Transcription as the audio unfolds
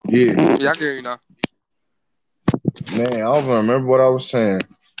Yeah, Yeah, I can hear you now. man, I don't even remember what I was saying.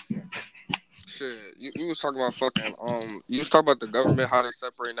 Shit, you was talking about fucking you was talking about the government, how they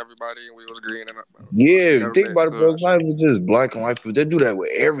separating everybody, and we was agreeing on the Yeah, think government. about it, bro. It's not even just black and white people. They do that with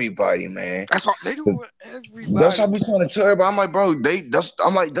everybody, man. That's all they do 'Cause with that's how everybody. we trying to tell everybody. I'm like, bro,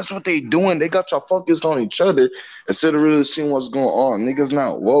 that's what they doing. They got y'all focused on each other instead of really seeing what's going on. Niggas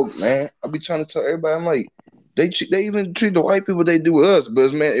not woke, man. I be trying to tell everybody. I'm like, they even treat the white people they do with us,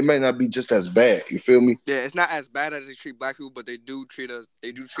 but it may not be just as bad. You feel me? Yeah, it's not as bad as they treat black people, but they do treat us.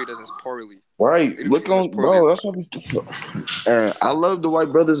 They do treat us as poorly. Right. They do treat Look them as on, poorly as bro. That's black. what we. And I love the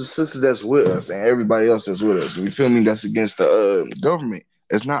white brothers and sisters that's with us, and everybody else that's with us. You feel me? That's against the government.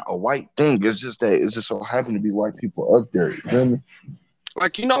 It's not a white thing. It's just that it's just so happen to be white people up there. You feel me?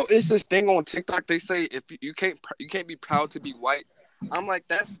 Like it's this thing on TikTok. They say if you can't be proud to be white. I'm like,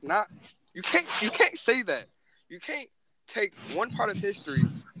 that's not. You can't say that. You can't take one part of history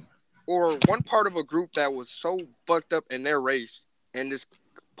or one part of a group that was so fucked up in their race and just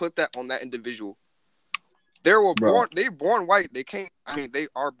put that on that individual. Bro. They're born white. They can't. I mean, they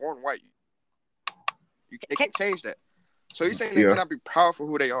are born white. They can't change that. So you're saying they Yeah. cannot be proud for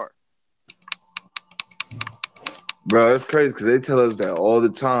who they are? Bro, that's crazy because they tell us that all the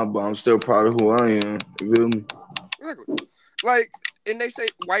time, but I'm still proud of who I am. You feel me? Exactly. Like, and they say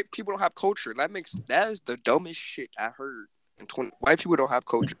white people don't have culture. That is the dumbest shit I heard. White people don't have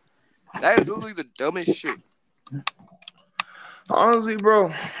culture. That is literally the dumbest shit. Honestly,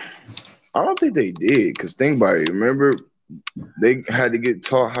 bro, I don't think they did. Because think about it. Remember, they had to get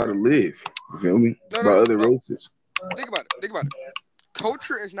taught how to live. You feel me? No, By no, no, other no. races. Think about it. Think about it.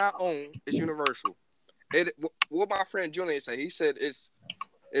 Culture is not owned. It's universal. What my friend Julian said. He said it's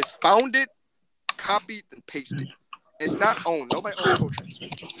founded, copied, and pasted. It's not owned. Nobody owns culture.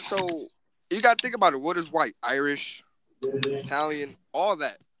 So you got to think about it. What is white? Irish, Italian, all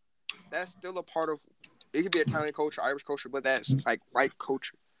that. That's still a part of. It could be Italian culture, Irish culture, but that's like white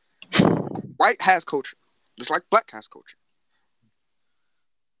culture. White has culture, just like black has culture.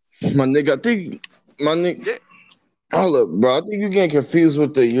 My nigga, I think, my nigga, Yeah. hold up, bro. I think you're getting confused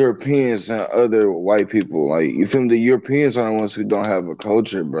with the Europeans and other white people. Like, you feel me? The Europeans are the ones who don't have a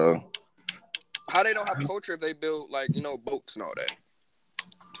culture, bro. How they don't have culture if they build like boats and all that?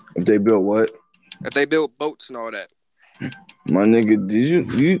 If they built what? If they build boats and all that, My nigga, did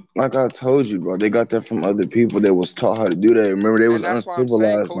you like I told you, bro? They got that from other people that was taught how to do that. Remember, they was and that's why I'm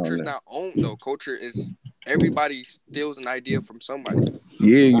saying uncivilized culture on is that. not owned though. Culture is everybody steals an idea from somebody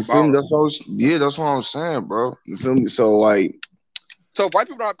Yeah, or you feel me? borrow. That's what I'm saying, bro. You feel me? So So if white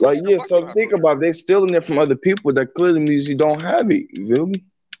people don't have culture, then yeah. black people So don't have think culture. about it, they stealing it from other people. That clearly means you don't have it. You feel me?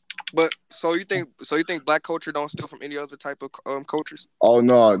 But so you think black culture don't steal from any other type of cultures? Oh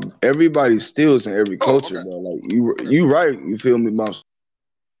no, everybody steals in every Oh, culture, okay, bro. Like okay. you right. You feel me? But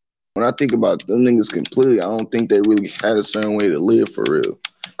when I think about them niggas completely, I don't think they really had a certain way to live for real.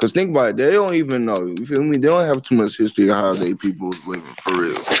 Cause think about it, they don't even know. You feel me? They don't have too much history of how they people was living for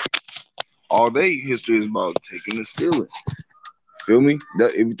real. All they history is about taking and stealing. Feel me?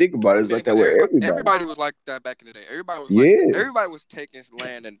 That if you think about it, I it's like mean, that but with everybody everybody. everybody was like that back in the day. Yeah. Everybody was taking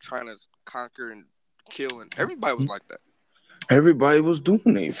land and trying to conquer and kill, and everybody was like that. Everybody was doing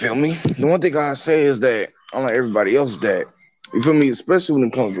it. You feel me? The one thing I say is that unlike everybody else, that you feel me, especially when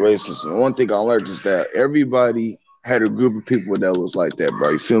it comes to racism. The one thing I learned is that everybody had a group of people that was like that,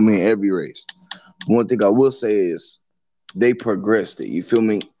 bro. You feel me? In every race. One thing I will say is they progressed it. You feel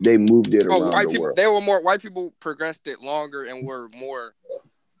me? They moved it Oh, around white the people, world. they were more white people progressed it longer and were more.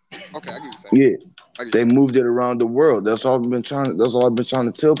 Okay, I get what you're saying. Yeah, I get what you're they saying. moved it around the world. That's all I've been trying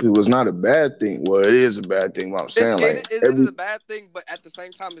to tell people. It's not a bad thing. Well, it is a bad thing. What I'm It's saying, it, like it is every a bad thing, but at the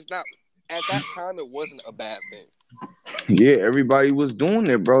same time, it's not. At that time, it wasn't a bad thing. yeah, everybody was doing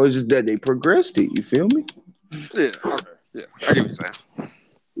it, bro. It's just that they progressed it. You feel me? Yeah. Okay. Yeah. I get what you're saying.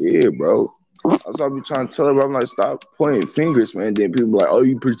 Yeah, bro. That's what I be trying to tell her. I'm like, stop pointing fingers, man. Then people like, oh,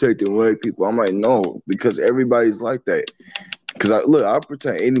 you protecting white people. I'm like, no, because everybody's like that. Because I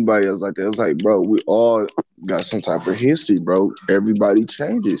protect anybody else like that. It's like, bro, we all got some type of history, bro. Everybody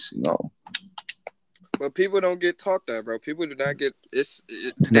changes, you know. But people don't get taught that, bro. People do not get they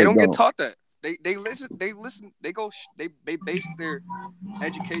They don't get don't. taught that. They listen. They base their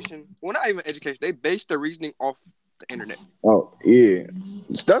education. Well, not even education. They base their reasoning off the internet. Oh yeah,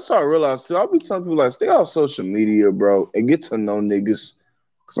 that's how I realized too. I'll be telling people like, stay off social media, bro, and get to know niggas.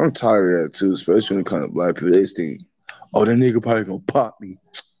 Cause I'm tired of that too, especially when it comes to black people. They think, oh, that nigga probably gonna pop me.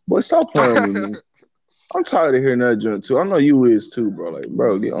 Boy, stop playing with me, man. I'm tired of hearing that joint too. I know you is too, bro. Like,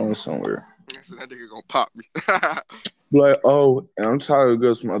 bro, get on somewhere. So that nigga gonna pop me. Like, oh, and I'm tired of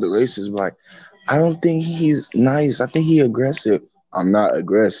girls from other races. Like, I don't think he's nice. I think he aggressive. I'm not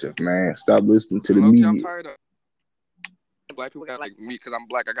aggressive, man. Stop listening to the Low key, I'm media. tired of black people got like me because I'm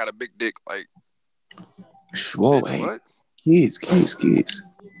black. I got a big dick. Like, Whoa, bitch, hey, what? kids.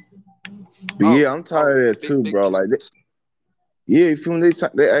 But Oh, yeah, I'm tired of that big too, dick bro. Like, kids. yeah, you feel me?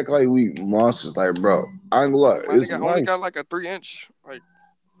 They act like we monsters. Like, bro, I ain't gonna lie, Like my it's nigga only got nice, like a 3 inch. Like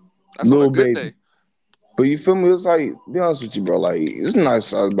that's on a little good baby. day. But you feel me? It's like, be honest with you, bro. Like, it's nice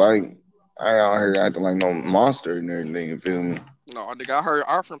size, but I ain't out here acting like no monster and everything. You feel me? No, nigga, I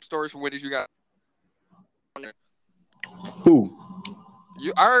heard from stories from Wendy's. You got Who?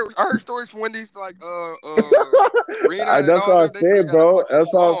 I heard stories from Wendy's like Rena and That's all all I them. They say you said, got a bro. fucking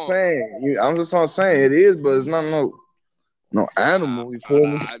That's all I'm song. saying. I'm just all saying it is, but it's not no animal. You feel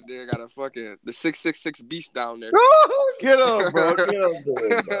me? Nah, they got a fucking the 666 beast down there. Get up, bro. Get up to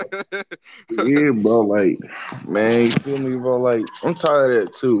it, bro. Yeah, bro. Like, man, you feel me, bro? Like, I'm tired of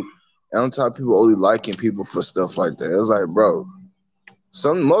that too. And I'm tired of people only liking people for stuff like that. It's like, bro,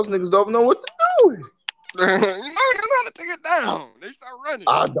 most niggas don't know what to do. You know they know how to take it down. They start running.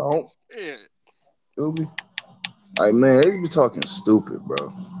 I don't. Yeah. Feel me? Like, man, they be talking stupid,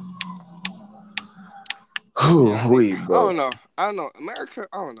 bro. Yeah, Wait, I bro. don't know. I don't know. America,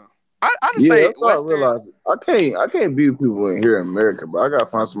 I don't know. I just Yeah, say that's what I Western. realized. I can't be with people in here in America, bro. I gotta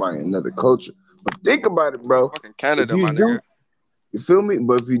find somebody in another culture. But think about it, Go bro. fucking If Canada, my you nigga. do, you feel me?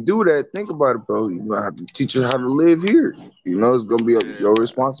 But if you do that, think about it, bro. You're gonna have to teach her how to live here. You know, it's gonna be Yeah, your man.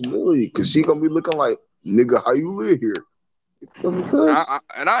 responsibility because she gonna be looking like, nigga, how you live here? You feel me? Cuz?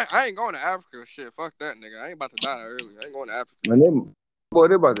 I ain't going to Africa. Shit, fuck that, nigga. I ain't about to die early. I ain't going to Africa. And then, boy,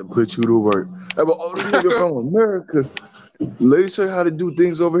 they about to put you to work. Hey, but oh, this nigga from America. Let me show you how to do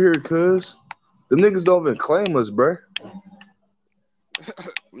things over here, cuz. The niggas don't even claim us, bro.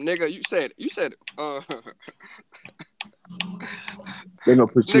 Nigga, you said They gonna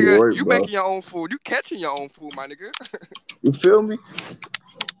put you to nigga, work, you bro. making your own food. You catching your own food, my nigga. You feel me?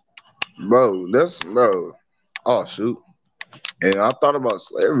 Bro. Oh, shoot. And I thought about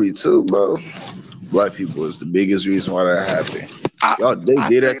slavery too, bro. Black people is the biggest reason why that happened. They I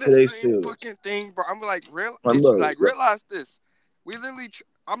did say that the to they same still. fucking thing, bro. I'm like, Like, did you bro, like realize this? We literally,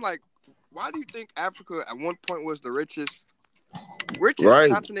 I'm like, why do you think Africa at one point was the richest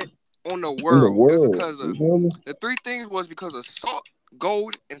right continent on the in the world? It's world. because You of feel me? the three things was because of salt,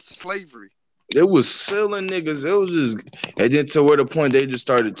 gold, and slavery. It was selling niggas. It was just, and then to where the point they just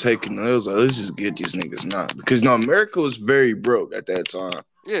started taking them. It was like, let's just get these niggas now. Because, America was very broke at that time.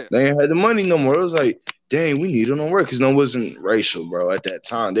 Yeah. They ain't had the money no more. It was like, dang, we need them to work. Because it wasn't racial, bro, at that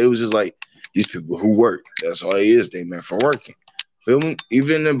time. They was just like, these people who work. That's all it is. They meant for working. Feel me?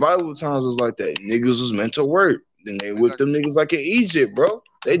 Even in Bible times, it was like that. Niggas was meant to work. Then they whipped them niggas like in Egypt, bro.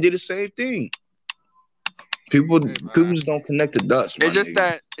 They did the same thing. People just don't connect the dots, man. It's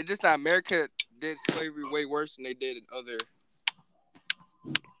just that America did slavery way worse than they did in other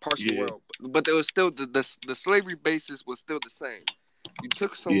parts of the world. But it was still the slavery basis was still the same. You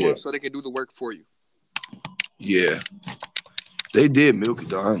took someone so they could do the work for you. Yeah. They did milk it,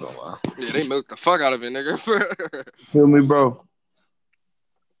 though. I ain't gonna lie. Yeah, they milked the fuck out of it, nigga. Feel me, bro?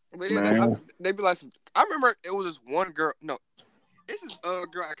 But yeah, they be like, I remember it was this one girl. No, it's this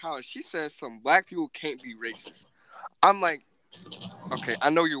girl at college. She said some black people can't be racist. I'm like, okay, I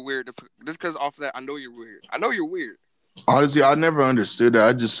know you're weird. Just because off of that, I know you're weird. Honestly, I never understood that.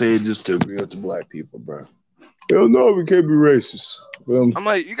 I just say it just to agree with the black people, bro. Hell no, we can't be racist. I'm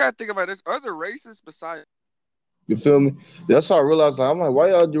like, you gotta think about this. Other races besides. You feel me? That's how I realized. Like, I'm like, why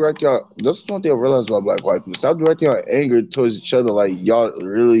y'all direct y'all? That's one thing I realized about black white people. Stop directing your anger towards each other. Like y'all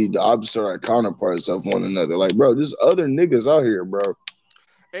really the opposite or counterparts of one another. Like, bro, there's other niggas out here, bro.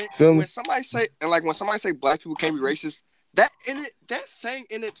 And feel me? when somebody say black people can't be racist, that saying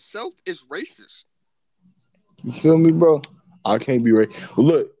in itself is racist. You feel me, bro? I can't be racist. Well,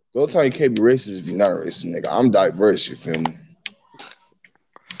 look, don't tell you can't be racist if you're not a racist, nigga. I'm diverse. You feel me?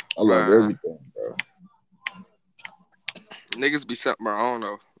 I love everything, bro. Niggas be something, bro. I don't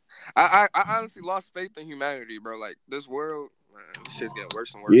know. I honestly lost faith in humanity, bro. Like this world, man, this shit's getting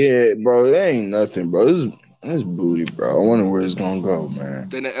worse and worse. Yeah, bro, that ain't nothing, bro. This booty, bro. I wonder where it's gonna go, man.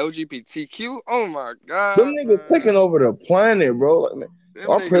 Then the LGBTQ, oh my god, them niggas taking over the planet, bro. Like, man,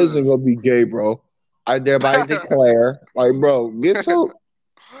 our president gonna be gay, bro. I thereby declare, like, bro, get to,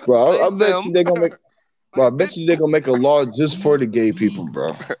 bro. I bet you they gonna make, bro. I bet you they gonna make a law just for the gay people,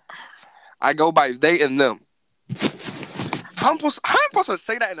 bro. I go by they and them. How am I supposed to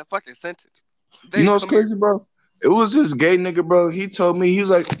say that in a fucking sentence? You know what's crazy, bro? It was this gay nigga, bro. He told me, he was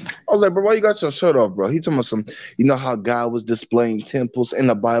like, I was like, bro, why you got your shirt off, bro? He told me some, you know how God was displaying temples in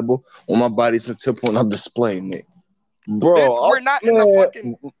the Bible? Well, my body's a temple and I'm displaying it. Bro, bitch, we're not in the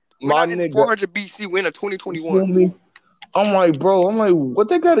fucking, we're not in 400 BC, we're in a 2021. You feel me? I'm like, bro, what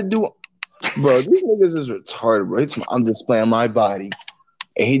they gotta do? Bro, these niggas is retarded, bro. I'm displaying my body.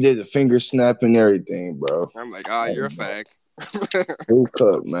 And he did the finger snap and everything, bro. I'm like, Hey, you're a bro. fag. Who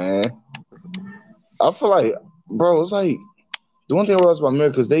cook, man? I feel like, bro, it's like the one thing I realize about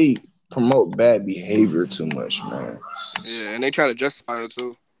America is they promote bad behavior too much, man. Yeah, and they try to justify it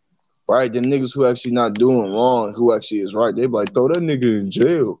too. Right? The niggas who actually not doing wrong, who actually is right, they be like, throw that nigga in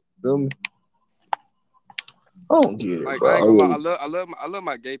jail. Feel me? I don't get it, Like bro. I I ain't gonna lie, really, I love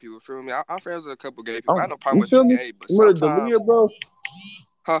my gay people. Feel me? I'm friends with a couple gay I people. I have don't, no problem you with you feel me? gay, but Remember Dalia, sometimes, bro?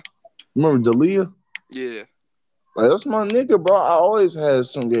 huh? Remember Dalia? Yeah. Like that's my nigga, bro. I always had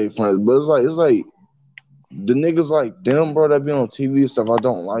some gay friends, but it's like the niggas like them, bro, that be on TV and stuff. I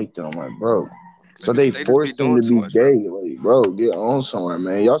don't like them, like, bro. So they They just be force them doing to too be much, bro. gay, like, bro, get on somewhere,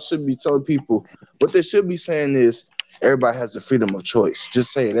 man. Y'all should be telling people what they should be saying is everybody has the freedom of choice.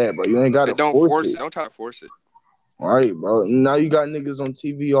 Just say that, bro. You ain't And gotta don't force force it, it. Don't try to force it. all right, bro. Now you got niggas on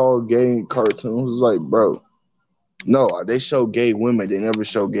TV all gay in cartoons. It's like, bro, no, they show gay women. They never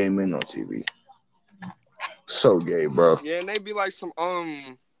show gay men on TV. So gay, bro. Yeah, and they be like some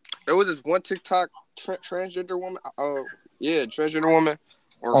There was this one TikTok transgender woman. Yeah, transgender woman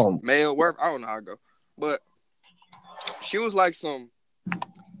or Um, male, wherever. I don't know how to go, but she was like some.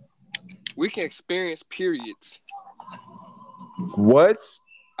 We can experience periods. what?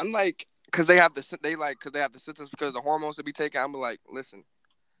 I'm like, cause they have the symptoms because the hormones to be taken. I'm like, listen,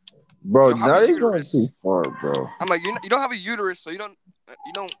 you Bro, don't have a now they going too uterus. far, bro. I'm like, you don't have a uterus, so you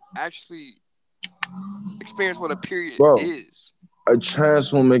don't actually experience what a period Bro, is. a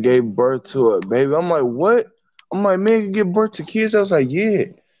trans woman gave birth to a baby. I'm like, what? I'm like, man, you give birth to kids? I was like, yeah.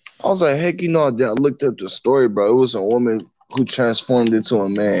 I was like, heck, I looked up the story, bro. It was a woman who transformed into a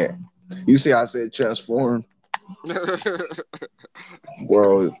man. You see, I said transformed,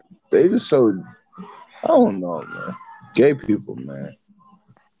 bro. They just so I don't know, man. Gay people, man.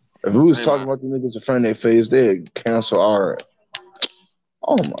 If we was Hey talking man, about the niggas in front of their face, they'd cancel our.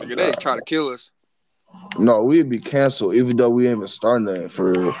 Oh my nigga, they god. try to kill us. No, we'd be canceled even though we ain't even starting nothing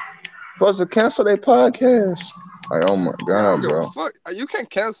for real. Plus, to cancel their podcast. Like, oh my Nigga, I don't god, give a bro. fuck. You can't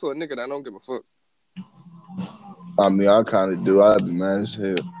cancel a nigga that don't give a fuck. I mean, I kind of do. I'd be mad as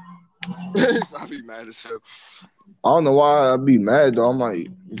hell. I'll be mad as hell. I don't know why I'd be mad though. I'm like,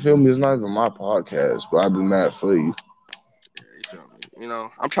 you feel me? It's not even my podcast, but I'd be mad for you. Yeah, you feel me? You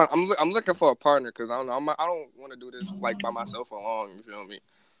know, I'm looking for a partner because I don't know. I don't want to do this like by myself for long. You feel me?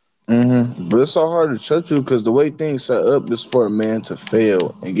 But it's so hard to trust you because the way things set up is for a man to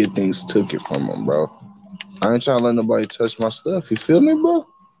fail and get things took it from him, bro. I ain't trying to let nobody touch my stuff. You feel me, bro?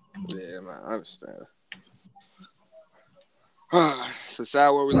 Yeah, man, I understand. It's a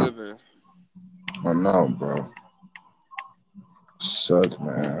sad world we live in. I know, bro. Suck,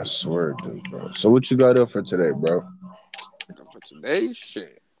 man. I swear, dude, bro. So what you got up for today, bro? For today,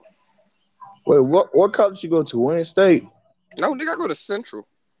 shit. Wait, what college you go to? Wayne State? No, nigga, I go to Central.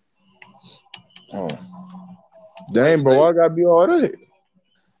 Oh, Wayne dang, bro. State. I gotta be all that.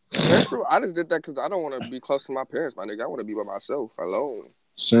 Central, I just did that because I don't want to be close to my parents, my nigga. I want to be by myself, alone.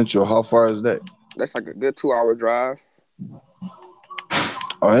 Central, how far is that? That's like a good 2-hour drive.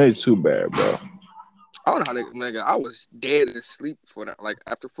 Oh, it ain't too bad, bro. I don't know how nigga. I was dead asleep for that. Like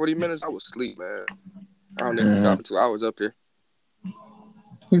after 40 minutes, I was asleep, man. I don't know dropping 2 hours up here.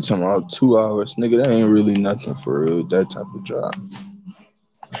 You talking about 2 hours, nigga? That ain't really nothing for real. That type of job.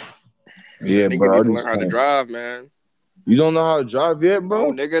 Yeah, Yeah, nigga bro. I need to learn just how to can't. drive, man. You don't know how to drive yet, No,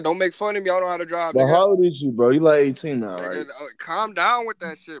 bro? nigga, don't make fun of me. I don't know how to drive, But nigga. how old is you, bro? You like 18 now, Nigga, right? calm down with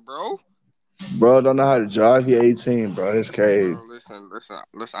that shit, bro. Bro, don't know how to drive. You 18, bro. That's crazy. Bro, listen.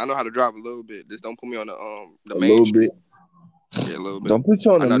 I know how to drive a little bit. Just don't put me on the A main little bit. street. Yeah, a little bit. Don't put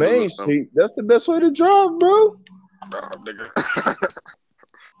you on I the know how to do a main little something. street. That's the best way to drive, bro. Nigga.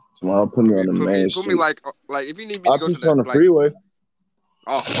 Tomorrow, put me on the main Put me street. like if you need me to I'll go to put you on that the like freeway.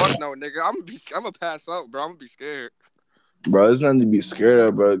 oh fuck no nigga I'm gonna pass out bro I'm gonna be scared. Bro, there's nothing to be scared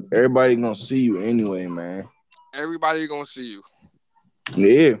of, bro. Everybody gonna see you anyway, man. Everybody gonna see you.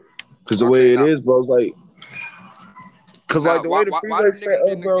 Yeah. Because the Okay, way it is, bro, it's like... Because, like, now the way the why do freeway set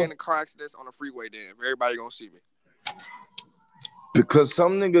niggas up, bro... getting in car accidents on the freeway then? If everybody gonna see me. Because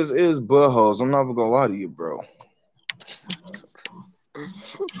some niggas is buttholes. I'm not even gonna lie to you, bro.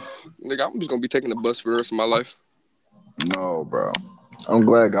 Nigga, I'm just gonna be taking the bus for the rest of my life. No, bro. I'm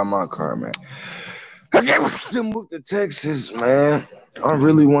glad I got my car, man. I can't wait to move to Texas, man. I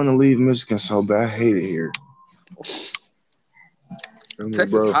really want to leave Michigan so bad. I hate it here.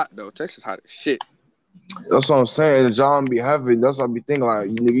 Texas Bro. hot though. Texas hot as shit. That's what I'm saying. The job be having. That's what I be thinking. Like,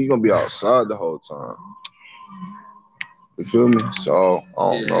 nigga, you gonna be outside the whole time. You feel me? So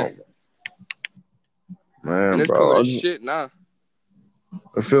I don't Yeah. know. Man, And it's cold bro. as shit now.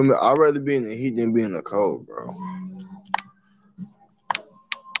 I feel me. I'd rather be in the heat than be in the cold, bro.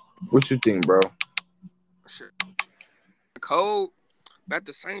 What you think, bro? Shit. Cold, but at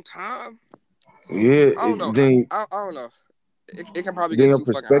the same time, Yeah, I don't know. then I don't know. It can probably then get your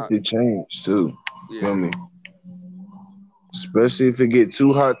too fucking hot. perspective change too. Yeah. Feel me? Especially if it get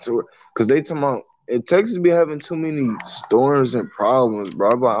too hot to, cause they talking about in Texas be having too many storms and problems,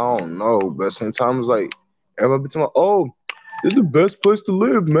 bro. But I don't know, but sometimes like everybody be talking about, oh, this is the best place to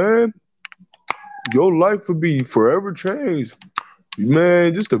live, man. Your life would be forever changed,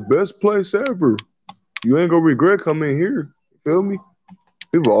 man. This the best place ever. You ain't gonna regret coming here. You feel me?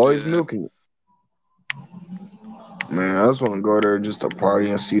 People always Yeah. milking it. Man, I just want to go there just to party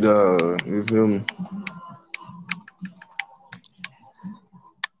and see the. You feel me?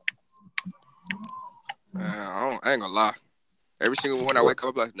 Man, I ain't gonna lie. Every single morning I wake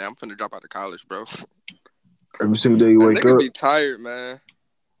up like, nah, I'm finna drop out of college, bro. Every single day you And wake niggas up. be tired, man.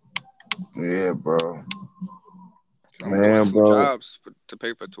 Yeah, bro. I'm doing Man, 2 bro. jobs to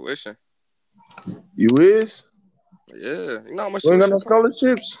pay for tuition. You is? Yeah, you know how much You ain't got tuition no costs?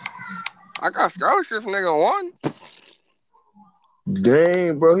 scholarships? I got scholarships, nigga. One.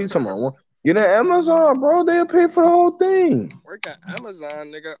 Dang, bro. He's talking about one. Get at Amazon, bro. They'll pay for the whole thing. Work at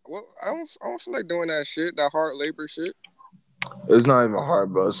Amazon, nigga. Well, I don't feel like doing that shit, that hard labor shit. It's not even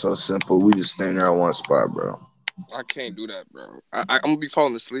hard, bro. It's so simple. We just stand there at one spot, bro. I can't do that, bro. I'm gonna be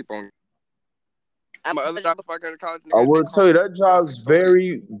falling asleep on. My other job, if I go to college, I nigga, they will call tell you me that job's 6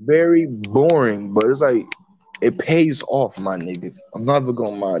 very, very boring, but it's like it pays off, my nigga. I'm not even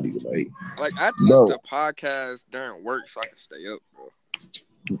gonna lie to you, Like I listen bro. to podcasts during work so I can stay up, bro.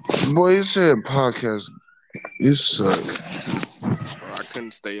 Boy, you said podcast. You suck. Bro, I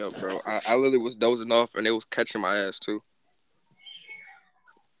couldn't stay up, bro. I literally was dozing off and it was catching my ass too.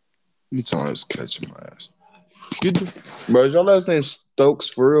 You talking about catching my ass? Bro, is your last name Stokes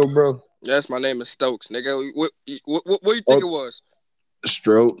for real, bro? Yes, my name is Stokes, nigga. What do you think Oh, it was?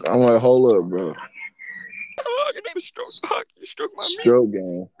 Stroke. I'm like, hold up, bro. Oh, your name is Stroke. Fuck, you stroke my meat. Stroke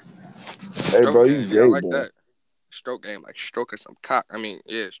game. Hey, Stroke bro, you game, yeah, I gay, like bro. that. Stroke game, like stroking some cock. I mean,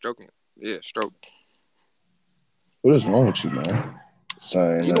 yeah, stroking. Yeah, stroke. What is wrong with you, man?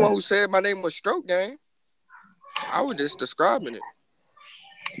 Saying You the one that, who said my name was Stroke Game. I was just describing it.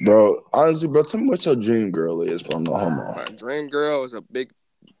 bro. Honestly, bro, tell me what your dream girl is, bro. No homo. My dream girl is a big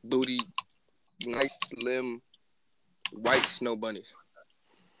booty, nice, slim, white snow bunny.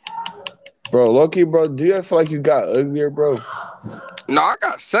 Bro, Loki, bro, do you feel like you got uglier, bro? No, I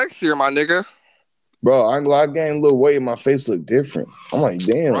got sexier, my nigga. Bro, I gained a little weight and my face look different. I'm like,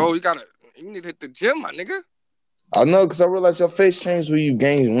 damn. Bro, you need to hit the gym, my nigga. I know, because I realized your face changed when you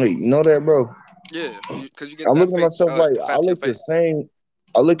gain weight. You know that, bro? Yeah, because you get I'm that looking at fake, myself like, I fat to your look the face. same.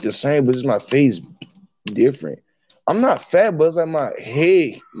 I look the same, but just my face different. I'm not fat, but it's like my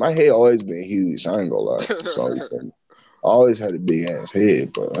head always been huge. I ain't gonna lie. So I always had a big ass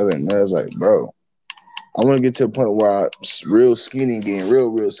head, but other than that, it's like, bro, I want to get to a point where I'm real skinny and getting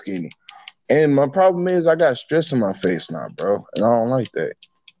real skinny. And my problem is I got stress in my face now, bro, and I don't like that.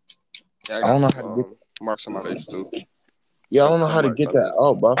 Yeah, I I got don't know some how to get. marks on my face too. Yeah, I Some don't know how to marks get on that it.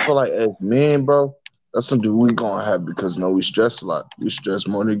 out, but I feel like as men, bro, that's something we gonna have because we stress a lot. We stress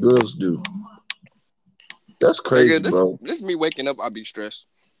more than girls do. That's crazy, Nigga, bro. this me waking up, I be stressed.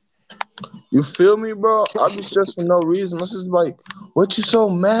 You feel me, bro? I be stressed for no reason. It's just like, what you so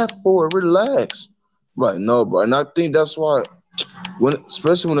mad for? Relax. Like, no, bro. And I think that's why,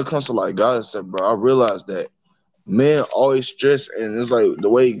 especially when it comes to like God stuff, bro, I realized that men always stress, and it's like the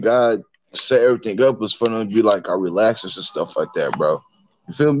way God set everything up was for them to be like our relaxers and stuff like that, bro.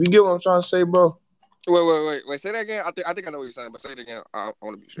 You feel me? You get what I'm trying to say, bro? Wait. Say that again. I think I know what you're saying, but say it again. I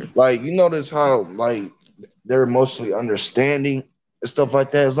want to be sure. Like, you notice how like they're mostly understanding and stuff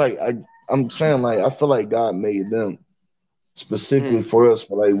like that. It's like I'm saying, like, I feel like God made them specifically Mm. for us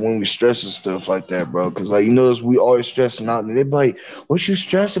for like when we stress and stuff like that, bro. Cause like you notice we always stressing out, and they be like, "What you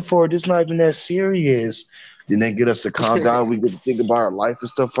stressing for? This not even that serious." Then they get us to calm down. We get to think about our life and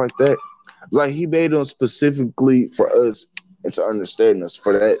stuff like that. It's like He made them specifically for us and to understand us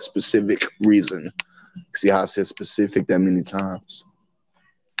for that specific reason. See how I said specific that many times?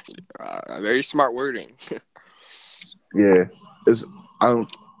 Very smart wording. Yeah, it's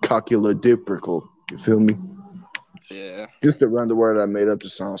uncalculatical. You feel me? Yeah. Just a random word I made up to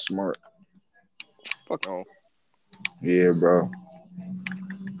sound smart. Fuck on. Yeah, bro.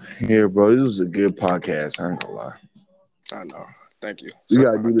 Yeah, bro. This is a good podcast. I ain't gonna lie. I know. Thank you. We So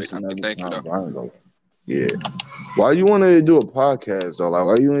gotta do this another thank you time, though. bro. I ain't gonna lie. Yeah. Why you want to do a podcast though? Like,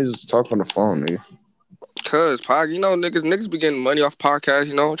 why you want to just talk on the phone, nigga? Cause niggas be getting money off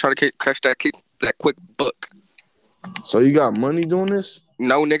podcasts. Try to catch that kick. that quick buck. So you got money doing this?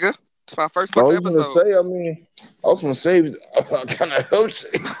 No, nigga. It's my first I fucking was gonna episode. say. I was gonna say. I kind of hope so.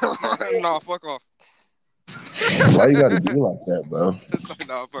 Nah, fuck off. Why you gotta be like that, bro? It's like,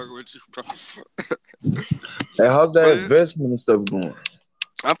 nah, fucking with you, bro. Hey, how's that But investment and stuff going?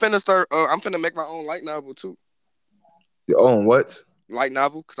 I'm finna start. I'm finna make my own light novel too. You own what? Light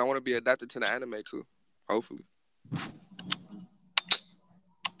novel, because I want to be adapted to the anime too. Hopefully.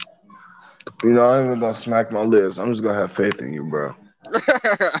 You know, I ain't even gonna smack my lips. I'm just gonna have faith in you, bro.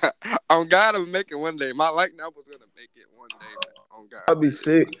 On God, I'm making one day. My light novel's gonna make it one day, man. On God. I'll be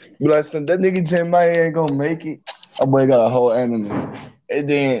sick. Be like, son, that nigga Jeremiah ain't gonna make it. My boy got a whole anime. And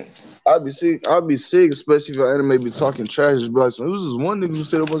then I'll be sick, especially if your anime be talking trash. Just be like, so who's this one nigga who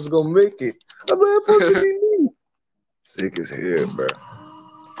said it wasn't gonna make it? I'm like, that's supposed to be me. Sick as hell, bro.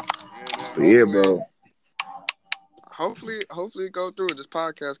 But yeah, bro. Hopefully go through. This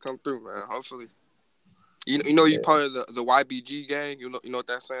podcast come through, man. Hopefully. You know you part of the YBG gang. You know what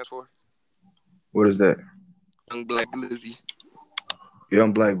that stands for? What is that? Young Black Blizzy.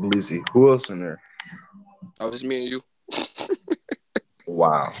 Young Black Blizzy. Who else in there? Oh, just me and you.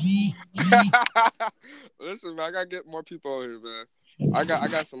 Wow. Listen, man, I gotta get more people on here, man. I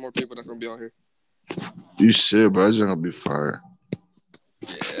got some more people that's gonna be on here. You should, bro. It's gonna be fire.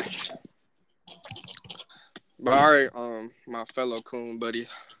 Yeah. But all right, my fellow coon buddy.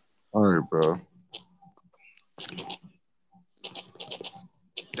 All right, bro.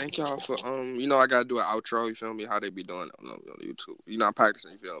 Thank y'all for you know I gotta do an outro. You feel me? How they be doing it on YouTube? You know I'm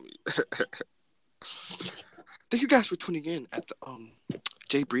practicing. You feel me? Thank you guys for tuning in at the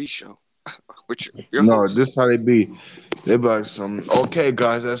Jay Breeze show. With your host. This how they be. They be like okay,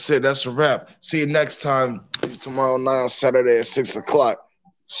 guys, that's it. That's a wrap. See you next time tomorrow night on Saturday at 6:00.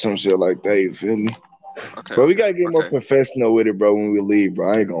 Some shit like that. You feel me? Okay. But we gotta get more professional with it, bro. When we leave,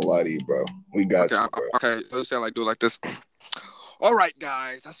 bro, I ain't gonna lie to you, bro. We got you, bro. Okay. Let's say do it like this. All right,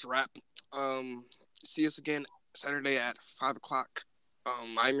 guys, that's a wrap. See us again Saturday at 5:00.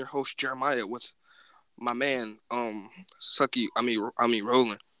 I'm your host Jeremiah with my man Sucky. I mean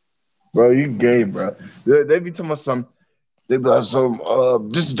Roland. Bro, you gay, bro. They be talking about something. They be like, so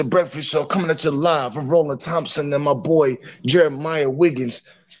this is the Breakfast Show coming at you live with Roland Thompson and my boy Jeremiah Wiggins.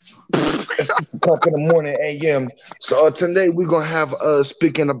 At 6:00 in the morning a.m. So today we're gonna have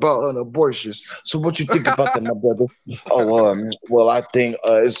speaking about abortions. So what you think about that, my brother? Well, I think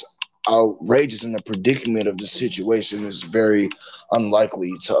it's outrageous, and the predicament of the situation is very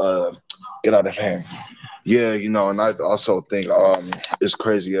unlikely to get out of hand. Yeah, you know, and I also think it's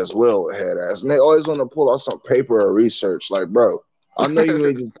crazy as well, head ass. And they always want to pull out some paper or research. Like, bro, I know you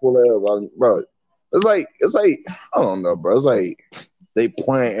ain't just pull that up, bro. It's like I don't know, bro. It's like they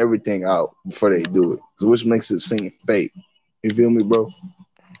plan everything out before they do it, which makes it seem fake. You feel me, bro?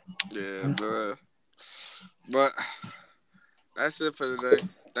 Yeah, bro. But that's it for today.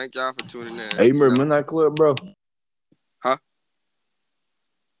 Thank y'all for tuning in. Hey, you remember Midnight Club, bro? Huh?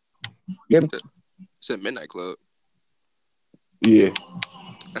 Yeah. It's at Midnight Club. Yeah.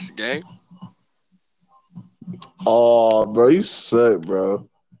 That's a game? Oh, bro, you suck, bro.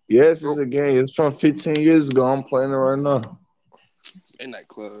 Yes, it's a game. It's from 15 years ago. I'm playing it right now. Midnight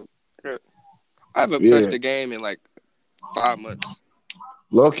Club. I haven't touched the game in like 5 months.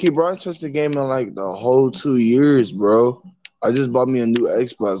 Low-key, bro, I touched the game in like the whole 2 years, bro. I just bought me a new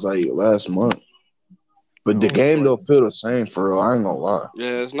Xbox like last month. But the game don't feel the same for real. I ain't gonna lie.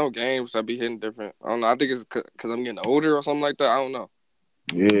 Yeah, there's no games that be hitting different. I don't know. I think it's because I'm getting older or something like that. I don't know.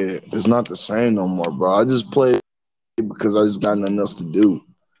 Yeah, it's not the same no more, bro. I just play because I just got nothing else to do.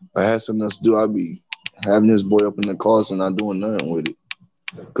 If I had something else to do, I'd be having this boy up in the closet and not doing nothing with it.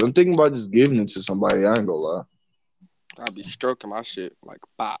 Because I'm thinking about just giving it to somebody. I ain't gonna lie. I'd be stroking my shit like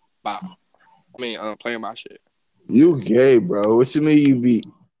bop, bop. I mean, playing my shit. You gay, bro. What you mean you be...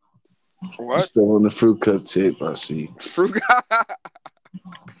 What? Still on the fruit cup tip, I see. Fruit cup?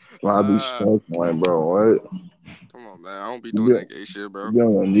 I be smoking, like, bro, what? Come on, man. I don't be doing that gay shit, bro. You get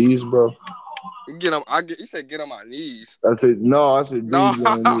on your knees, bro? You said get on my knees. I said knees on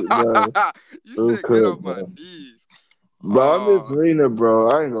me, bro. You said get on my knees. Bro, I miss Rena, bro.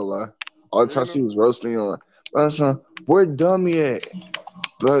 I ain't gonna lie. All the time she was roasting you, like, where Dummy at?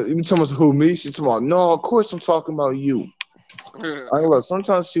 But you talking about who, me? She talking about, no, of course I'm talking about you. I ain't gonna lie.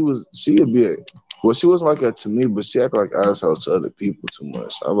 Sometimes she would be she wasn't like that to me, but she acted like asshole to other people too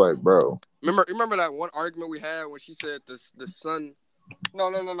much. I'm like, bro. Remember that one argument we had when she said the sun?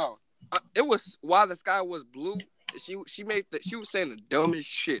 No. It was while the sky was blue. She was saying the dumbest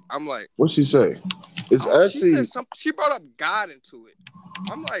shit. I'm like, what'd she say? It's actually she brought up God into it.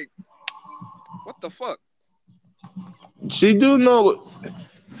 I'm like, what the fuck? She do know.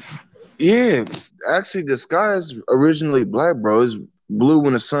 Yeah, actually, the sky is originally black, bro. It's blue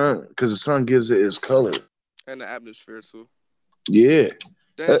when the sun, because the sun gives it its color. And the atmosphere too. Yeah,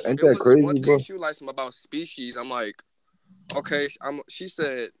 Then ain't it that was one crazy, thing bro? she was like something about species. I'm like, okay. She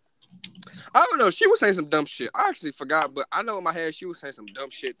said, I don't know. She was saying some dumb shit. I actually forgot, but I know in my head she was saying some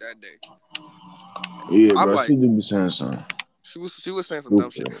dumb shit that day. Yeah, I'm bro. like, She do be saying something. she was saying some dumb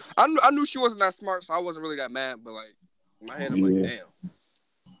shit. Stupid. I knew she wasn't that smart, so I wasn't really that mad. But like in my head, I'm like, Yeah, damn,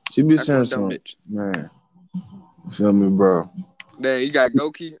 she be that's saying one dumb something, bitch. man. You feel me, bro? Then you got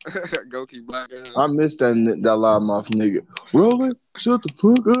Goki, Goki black ass. I miss that loudmouth nigga. Roller, shut the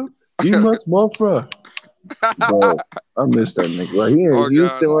fuck up. Eat my small fry. Bro, I miss that nigga. Like, he in Oh God,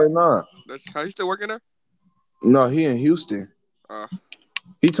 Houston right now. that's how he still working there? No, he in Houston. Uh,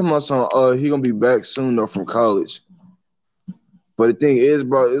 He talking about some. He gonna be back soon though from college. But the thing is,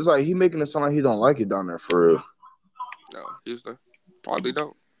 bro, it's like he making it sound like he don't like it down there for real. no, Houston probably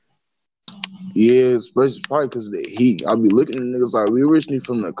don't. Yeah, especially probably because of the heat. I be looking at niggas like we originally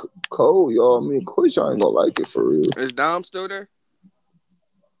from the cold, y'all. I mean, of course y'all ain't gonna like it for real. Is Dom still there?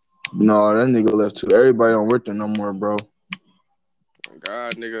 No, that nigga left too. Everybody don't work there no more, bro. Oh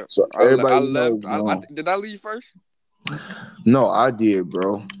God, nigga, So I everybody we know left. is gone. Did I leave first? No, I did,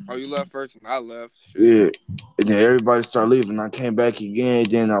 bro. Oh, you left first, and I left. Shit. Yeah. And then everybody started leaving. I came back again.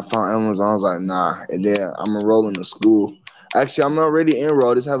 Then I found Amazon. I was like, nah. And then I'm enrolling to school. Actually, I'm already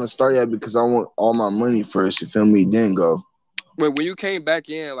enrolled. Just haven't started yet because I want all my money first. You feel me? Then go. Wait, when you came back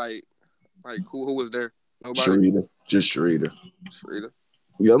in, like who was there? Nobody. Sharita. Just Sharita. Sharita.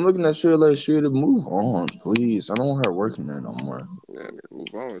 Yeah, I'm looking at Sharita like Sharita, move on, please. I don't want her working there no more. Yeah, move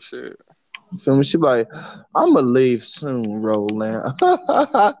on. Shit. You feel me? She be like, I'ma leave soon, Roland.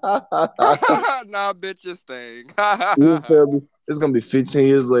 Nah, bitch, this thing. You feel me? It's gonna be 15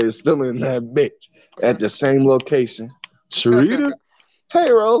 years later, still in that bitch at the same location. Sharita? Hey,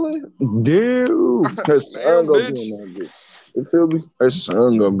 Roland. Dude. Her son Damn, gonna be in bitch. that bitch. You feel me? Her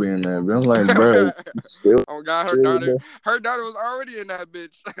son gonna be in that bitch. I'm like, bro, still Oh God, shit, bro. her daughter was already in that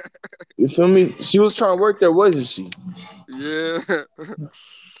bitch. You feel me? She was trying to work there, wasn't she? Yeah.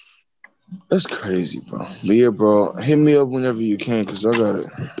 That's crazy, bro. But yeah, bro, hit me up whenever you can, cause I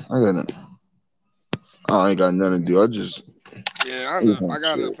ain't got nothing to do. Yeah, I I know. just want I to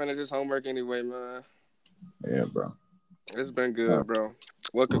gotta chill. finish this homework anyway, man. Yeah, bro. It's been All good, right. bro.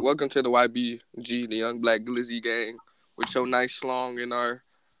 Welcome to the YBG, the Young Black Glizzy Gang, with your nice schlong and our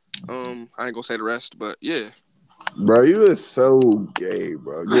I ain't gonna say the rest, but yeah. Bro, you is so gay,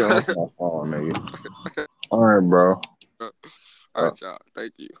 bro. Get off my phone, nigga. All right, bro. All right, y'all.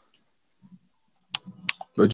 Thank you.